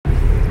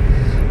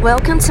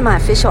Welcome to my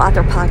official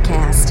author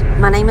podcast.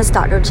 My name is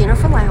Dr.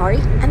 Jennifer Lowry,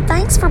 and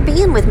thanks for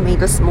being with me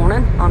this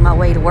morning on my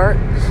way to work.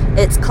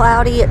 It's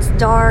cloudy, it's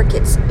dark,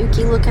 it's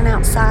ooky looking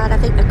outside. I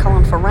think they're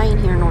calling for rain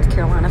here in North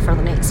Carolina for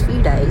the next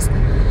few days.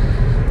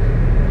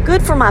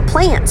 Good for my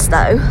plants,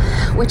 though,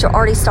 which are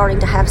already starting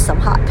to have some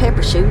hot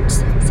pepper shoots.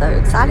 So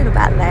excited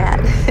about that.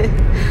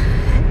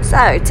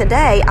 So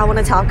today I want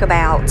to talk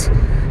about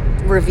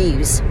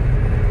reviews.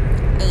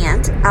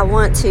 And I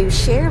want to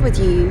share with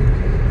you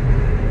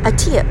a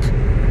tip.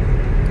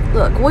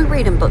 Look, we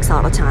read in books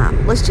all the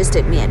time. Let's just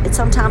admit it.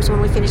 Sometimes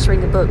when we finish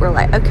reading the book, we're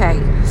like, okay,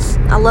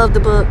 I love the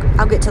book.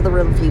 I'll get to the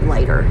review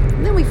later.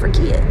 And then we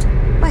forget.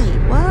 Wait,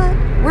 what?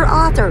 We're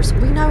authors.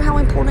 We know how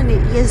important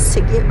it is to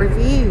get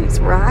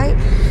reviews, right?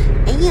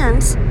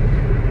 And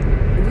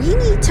we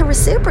need to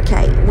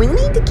reciprocate. We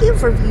need to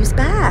give reviews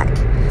back.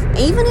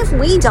 Even if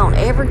we don't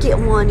ever get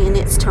one in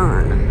its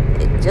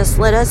turn. Just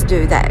let us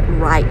do that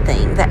right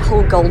thing, that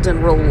whole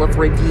golden rule of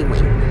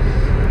reviewing.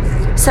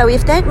 So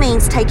if that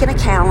means taking a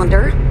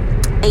calendar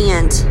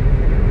and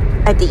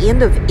at the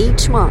end of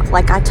each month,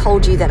 like I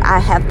told you that I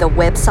have the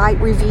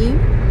website review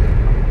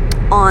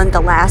on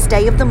the last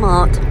day of the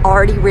month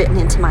already written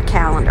into my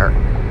calendar.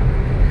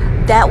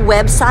 That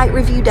website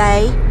review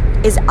day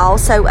is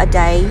also a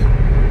day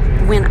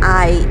when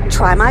I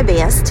try my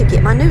best to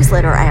get my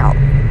newsletter out.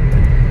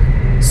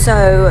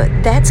 So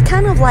that's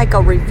kind of like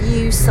a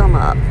review sum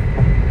up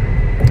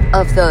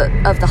of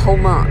the whole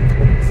month.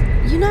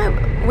 You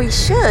know, we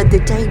should, the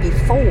day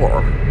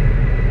before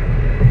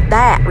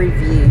that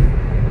review,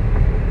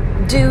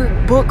 do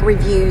book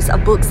reviews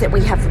of books that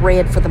we have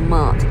read for the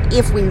month,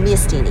 if we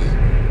missed any.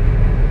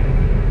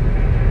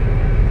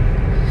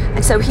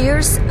 And so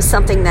here's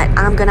something that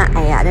I'm going to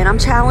add, and I'm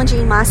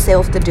challenging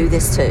myself to do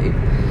this too.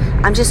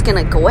 I'm just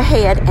going to go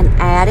ahead and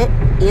add it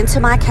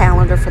into my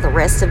calendar for the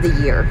rest of the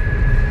year.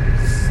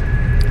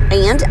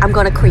 And I'm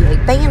going to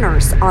create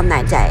banners on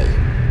that day.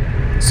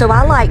 So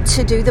I like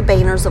to do the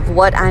banners of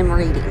what I'm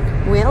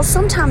reading. Well,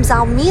 sometimes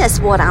I'll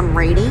miss what I'm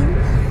reading.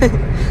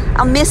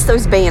 I'll miss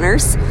those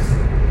banners.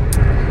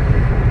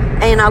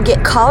 And I'll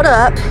get caught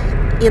up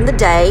in the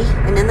day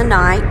and in the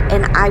night,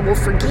 and I will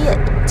forget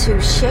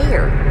to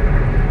share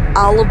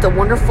all of the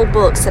wonderful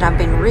books that I've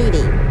been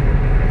reading.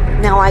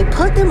 Now, I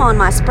put them on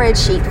my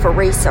spreadsheet for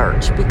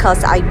research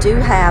because I do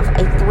have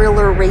a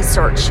thriller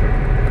research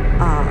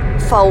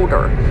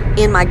folder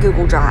in my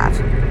Google Drive.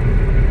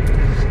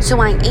 So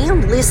I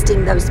am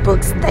listing those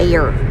books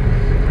there,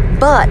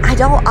 but I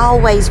don't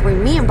always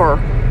remember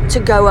to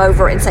go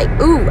over and say,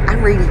 ooh,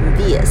 I'm reading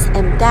this.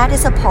 And that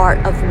is a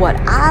part of what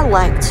I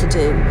like to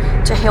do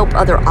to help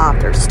other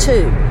authors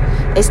too,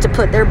 is to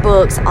put their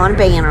books on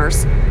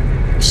banners,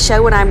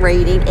 show what I'm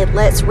reading. It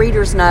lets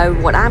readers know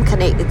what I'm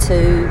connected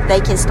to. They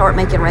can start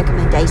making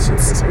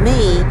recommendations to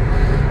me.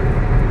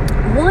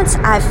 Once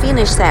I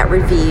finish that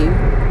review,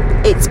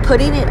 it's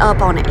putting it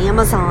up on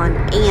Amazon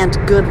and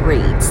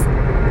Goodreads.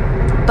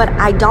 But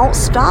I don't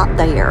stop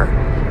there.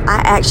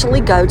 I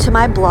actually go to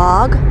my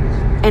blog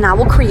and I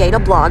will create a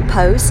blog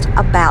post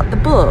about the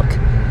book.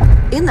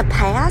 In the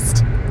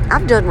past,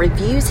 I've done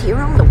reviews here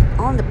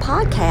on the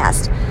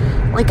podcast.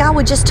 Like I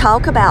would just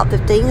talk about the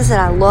things that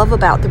I love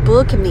about the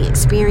book and the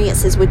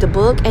experiences with the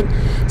book. And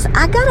so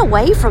I got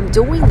away from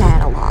doing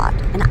that a lot.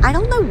 And I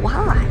don't know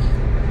why.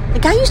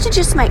 Like I used to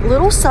just make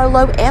little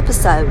solo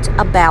episodes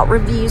about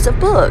reviews of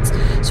books.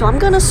 So I'm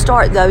going to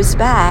start those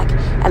back,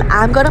 and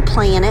I'm going to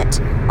plan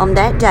it on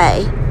that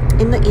day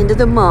in the end of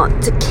the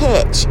month to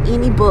catch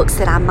any books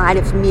that I might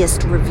have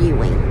missed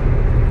reviewing.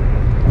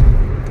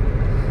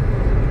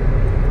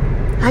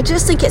 I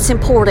just think it's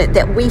important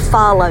that we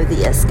follow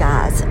this,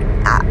 guys.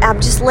 I'm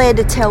just led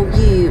to tell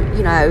you,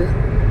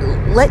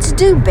 let's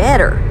do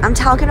better. I'm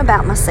talking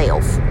about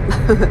myself.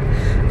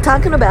 I'm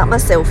talking about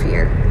myself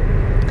here.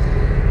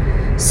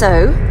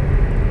 So,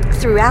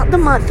 throughout the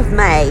month of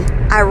May,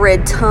 I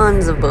read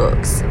tons of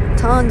books.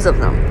 Tons of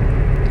them.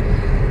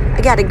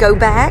 I got to go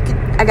back.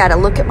 I got to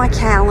look at my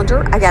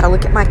calendar. I got to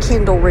look at my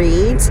Kindle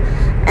reads.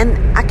 And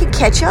I can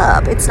catch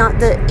up. It's not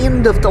the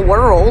end of the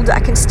world. I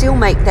can still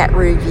make that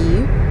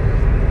review.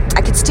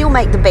 I can still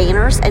make the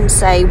banners and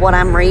say what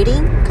I'm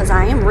reading, because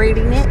I am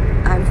reading it.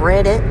 I've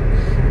read it.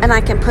 And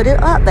I can put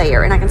it up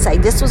there. And I can say,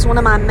 this was one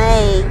of my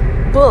May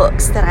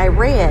books that I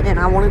read, and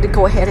I wanted to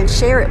go ahead and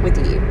share it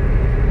with you.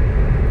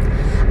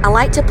 I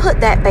like to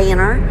put that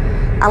banner,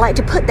 I like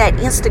to put that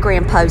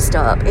Instagram post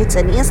up. It's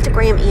an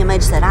Instagram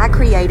image that I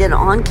created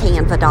on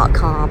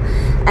canva.com,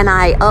 and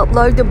I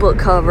upload the book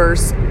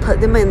covers, put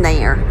them in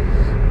there.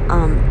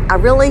 I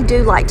really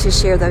do like to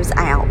share those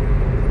out.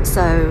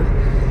 So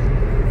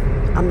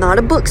I'm not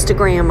a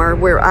bookstagrammer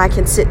where I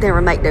can sit there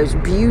and make those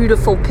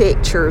beautiful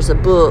pictures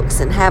of books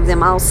and have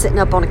them all sitting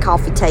up on a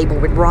coffee table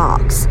with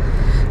rocks.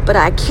 But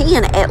I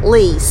can at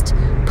least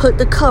put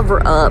the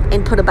cover up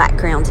and put a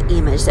background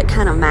image that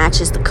kind of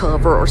matches the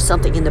cover or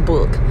something in the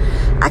book.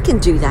 I can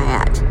do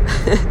that.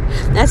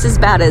 That's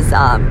about as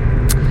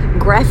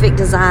graphic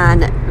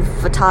design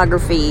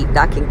photography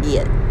I can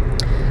get.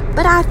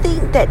 But I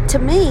think that to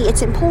me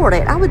it's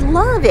important. I would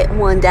love it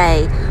one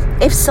day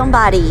if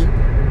somebody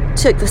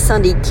took the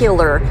Sunday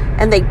Killer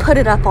and they put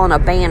it up on a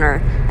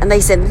banner and they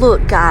said,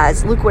 look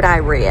guys, look what I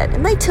read.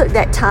 And they took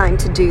that time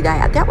to do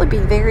that. That would be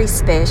very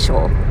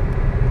special.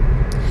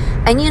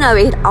 And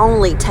it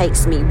only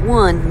takes me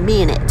 1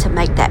 minute to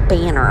make that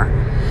banner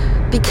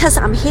because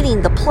I'm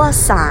hitting the plus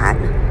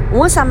sign.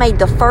 Once I made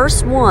the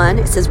first one,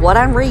 it says what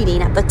I'm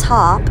reading at the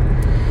top.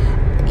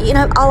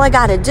 All I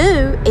got to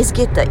do is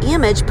get the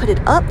image, put it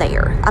up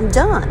there. I'm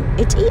done.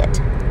 It's it.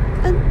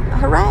 And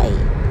hooray.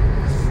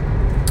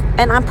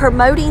 And I'm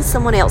promoting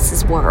someone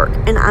else's work,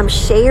 and I'm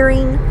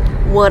sharing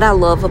what I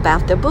love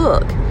about the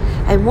book.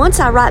 And once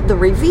I write the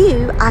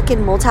review, I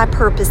can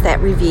multi-purpose that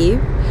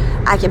review.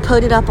 I can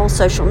put it up on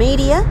social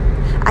media.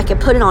 I can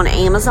put it on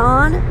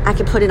Amazon. I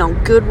can put it on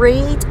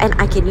Goodreads, and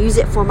I can use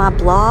it for my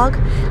blog.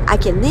 I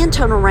can then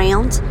turn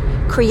around,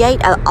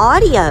 create an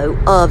audio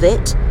of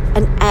it,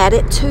 and add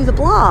it to the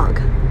blog.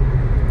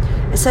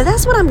 And so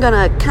that's what I'm going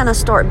to kind of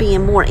start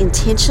being more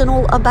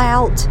intentional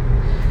about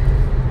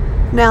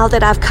now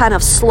that I've kind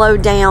of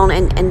slowed down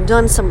and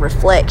done some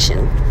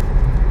reflection.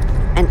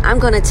 And I'm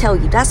going to tell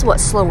you, that's what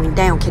slowing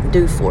down can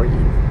do for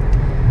you.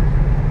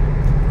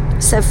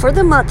 So for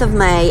the month of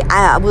May,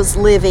 I was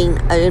living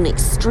an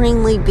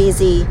extremely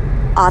busy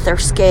author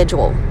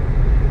schedule.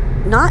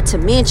 Not to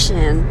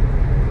mention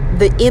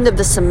the end of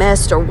the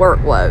semester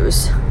work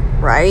woes,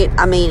 right?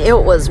 I mean,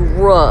 it was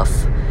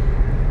rough.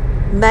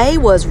 May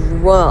was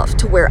rough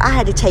to where I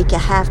had to take a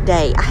half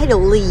day. I had to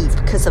leave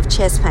because of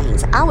chest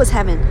pains. I was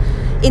having,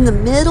 in the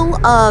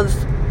middle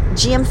of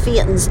Jim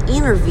Fenton's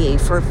interview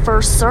for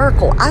First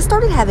Circle, I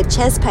started having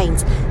chest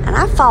pains, and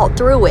I fought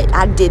through it.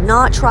 I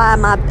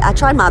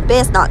tried my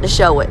best not to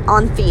show it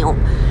on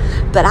film,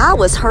 but I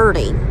was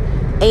hurting,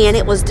 and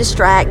it was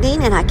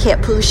distracting, and I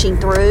kept pushing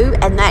through.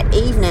 And that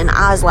evening,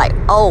 I was like,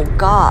 oh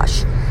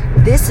gosh,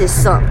 this is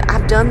something.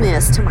 I've done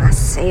this to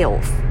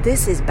myself.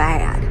 This is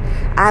bad.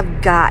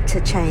 I've got to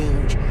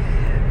change.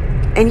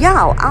 And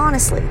y'all,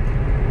 honestly,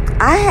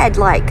 I had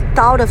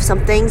thought of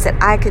some things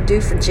that I could do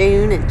for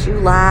June and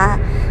July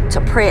to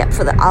prep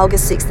for the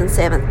August 6th and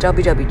 7th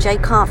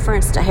WWJ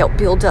conference to help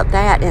build up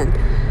that. And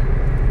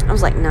I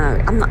was like, no,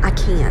 I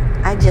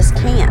can't. I just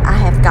can't. I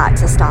have got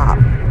to stop.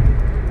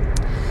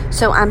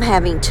 So I'm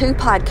having 2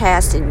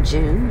 podcasts in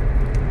June.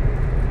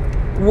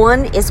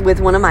 One is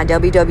with one of my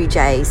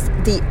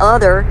WWJs. The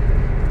other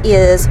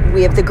is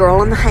with the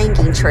girl on the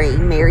hanging tree,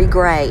 Mary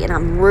Gray, and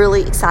I'm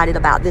really excited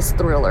about this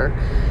thriller.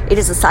 It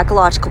is a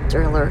psychological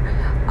thriller.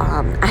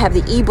 I have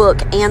the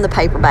ebook and the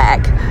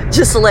paperback,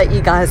 just to let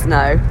you guys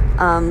know.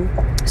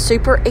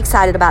 Super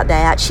excited about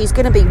that. She's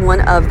going to be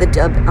one of the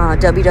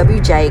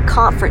WWJ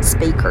conference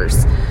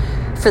speakers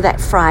for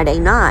that Friday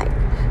night.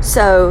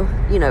 So,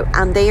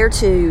 I'm there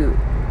to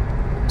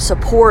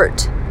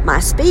support my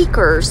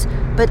speakers,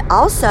 but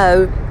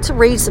also to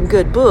read some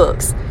good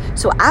books.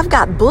 So I've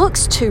got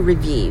books to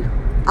review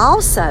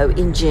also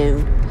in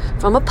June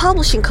from a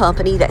publishing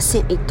company that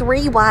sent me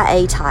 3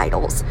 YA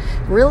titles.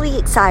 Really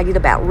excited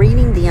about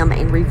reading them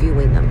and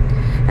reviewing them.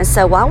 And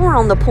so while we're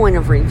on the point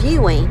of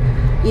reviewing,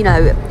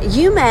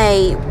 you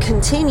may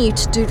continue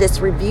to do this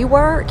review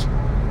work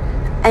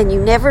and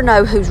you never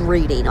know who's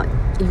reading it.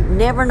 You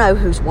never know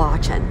who's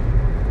watching.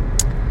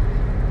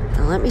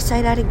 Now let me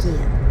say that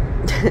again.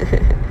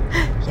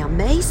 You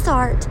may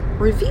start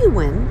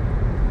reviewing,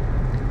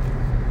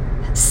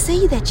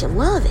 see that you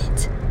love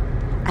it,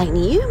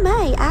 and you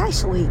may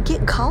actually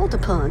get called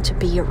upon to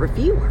be a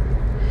reviewer.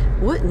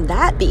 Wouldn't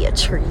that be a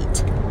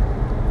treat?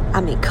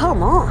 I mean,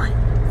 come on,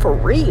 for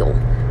real.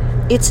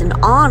 It's an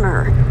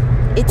honor.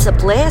 It's a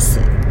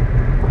blessing.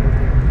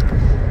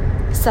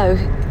 So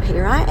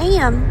here I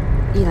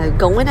am,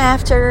 going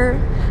after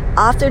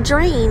author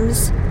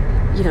dreams,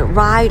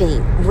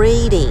 writing,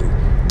 reading,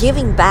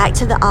 giving back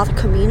to the author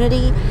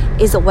community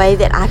is a way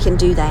that I can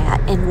do that.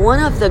 And one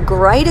of the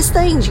greatest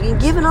things you can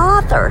give an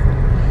author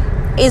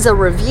is a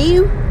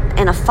review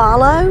and a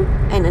follow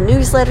and a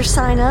newsletter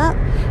sign up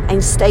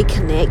and stay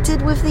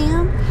connected with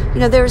them.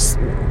 There's,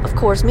 of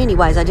course, many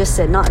ways. I just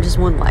said not just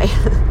one way.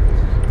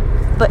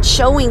 But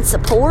showing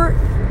support,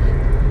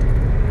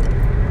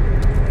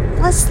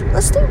 let's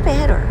do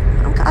better.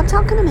 I'm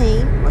talking to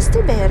me. Let's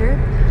do better.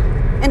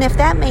 And if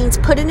that means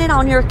putting it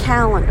on your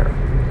calendar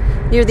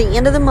near the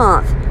end of the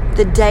month,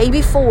 the day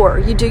before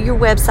you do your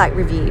website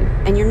review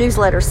and your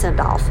newsletter send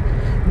off,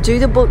 do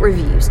the book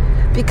reviews,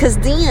 because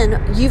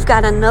then you've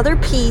got another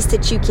piece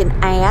that you can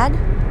add.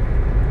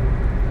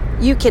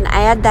 You can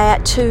add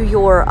that to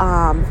your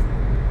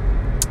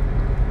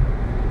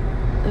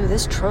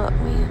this truck,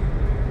 man.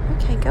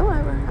 Okay, go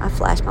over. I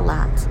flashed my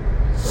lights.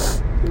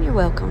 You're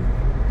welcome.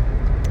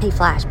 He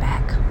flashed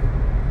back.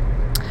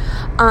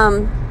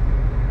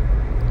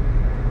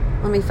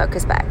 Let me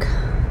focus back.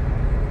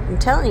 I'm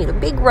telling you, the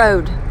big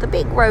road,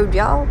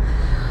 y'all.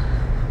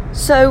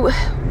 So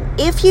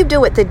if you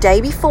do it the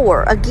day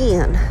before,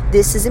 again,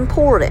 this is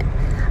important.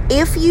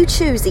 If you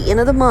choose the end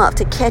of the month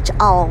to catch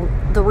all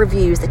the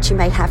reviews that you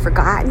may have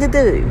forgotten to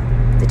do,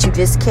 that you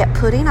just kept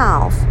putting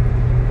off,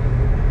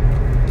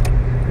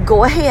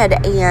 go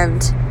ahead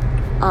and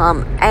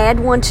add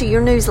one to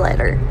your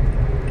newsletter.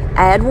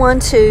 Add one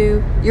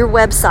to your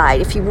website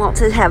if you want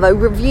to have a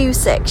review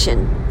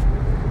section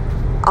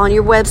on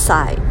your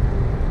website.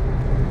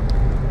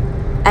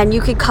 And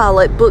you could call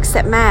it Books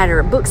That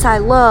Matter, Books I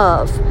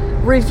Love,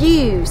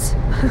 Reviews,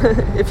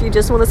 if you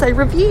just want to say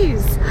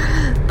reviews,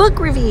 book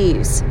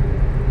reviews.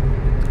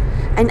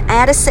 And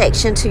add a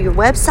section to your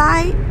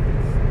website.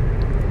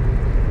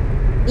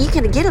 You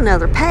can get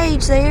another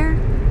page there.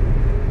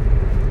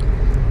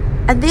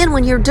 And then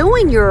when you're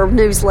doing your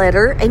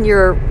newsletter and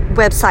your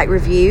website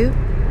review,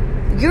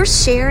 you're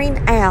sharing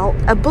out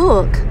a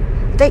book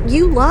that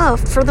you love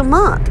for the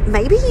month.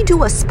 Maybe you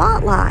do a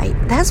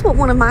spotlight. That's what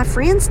one of my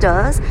friends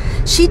does.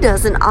 She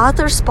does an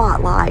author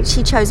spotlight.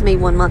 She chose me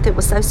one month. It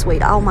was so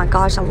sweet. Oh my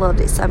gosh, I loved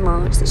it so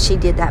much that she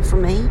did that for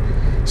me.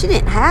 She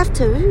didn't have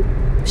to.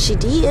 She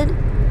did.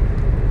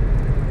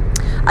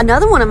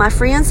 Another one of my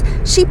friends,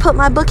 she put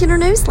my book in her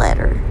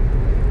newsletter.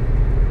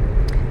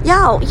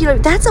 Y'all,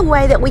 that's a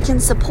way that we can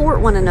support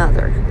one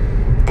another.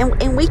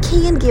 And we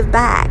can give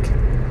back.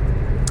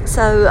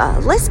 So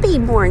let's be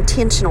more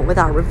intentional with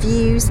our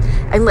reviews,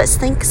 and let's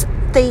think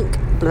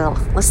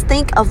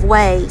of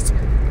ways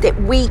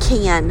that we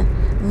can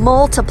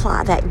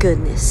multiply that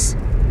goodness.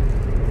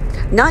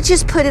 Not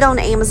just put it on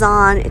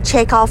Amazon,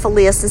 check off a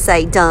list and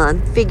say,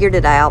 done, figured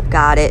it out,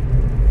 got it,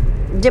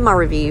 did my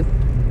review,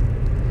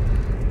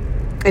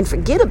 and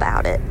forget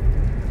about it.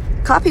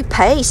 Copy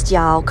paste,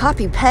 y'all.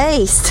 Copy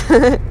paste.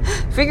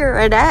 Figure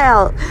it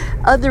out.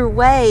 Other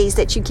ways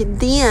that you can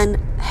then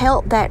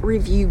help that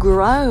review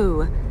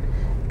grow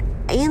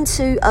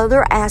into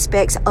other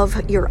aspects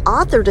of your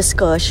author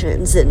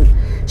discussions and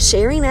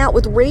sharing out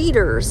with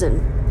readers.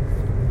 And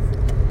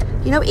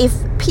if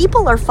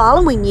people are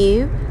following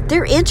you,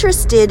 they're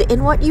interested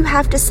in what you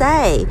have to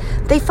say.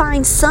 They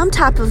find some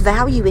type of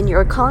value in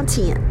your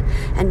content.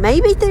 And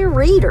maybe they're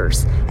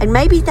readers, and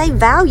maybe they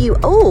value,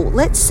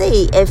 let's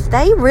see, if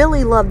they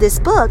really love this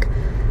book,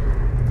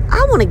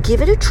 I want to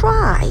give it a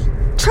try.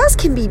 Trust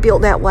can be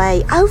built that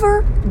way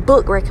over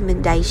book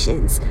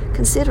recommendations.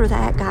 Consider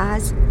that,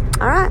 guys.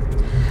 All right.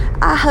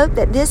 I hope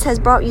that this has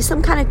brought you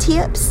some kind of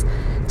tips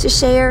to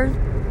share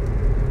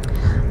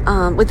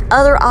with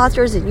other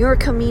authors in your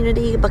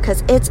community,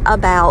 because it's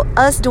about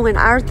us doing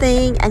our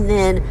thing and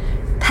then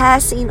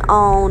passing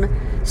on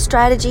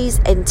strategies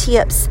and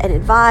tips and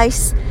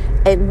advice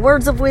and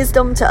words of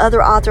wisdom to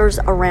other authors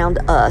around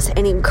us,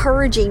 and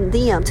encouraging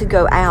them to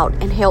go out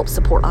and help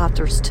support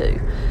authors too.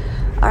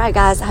 All right,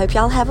 guys, I hope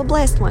y'all have a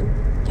blessed one.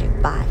 Okay,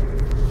 bye.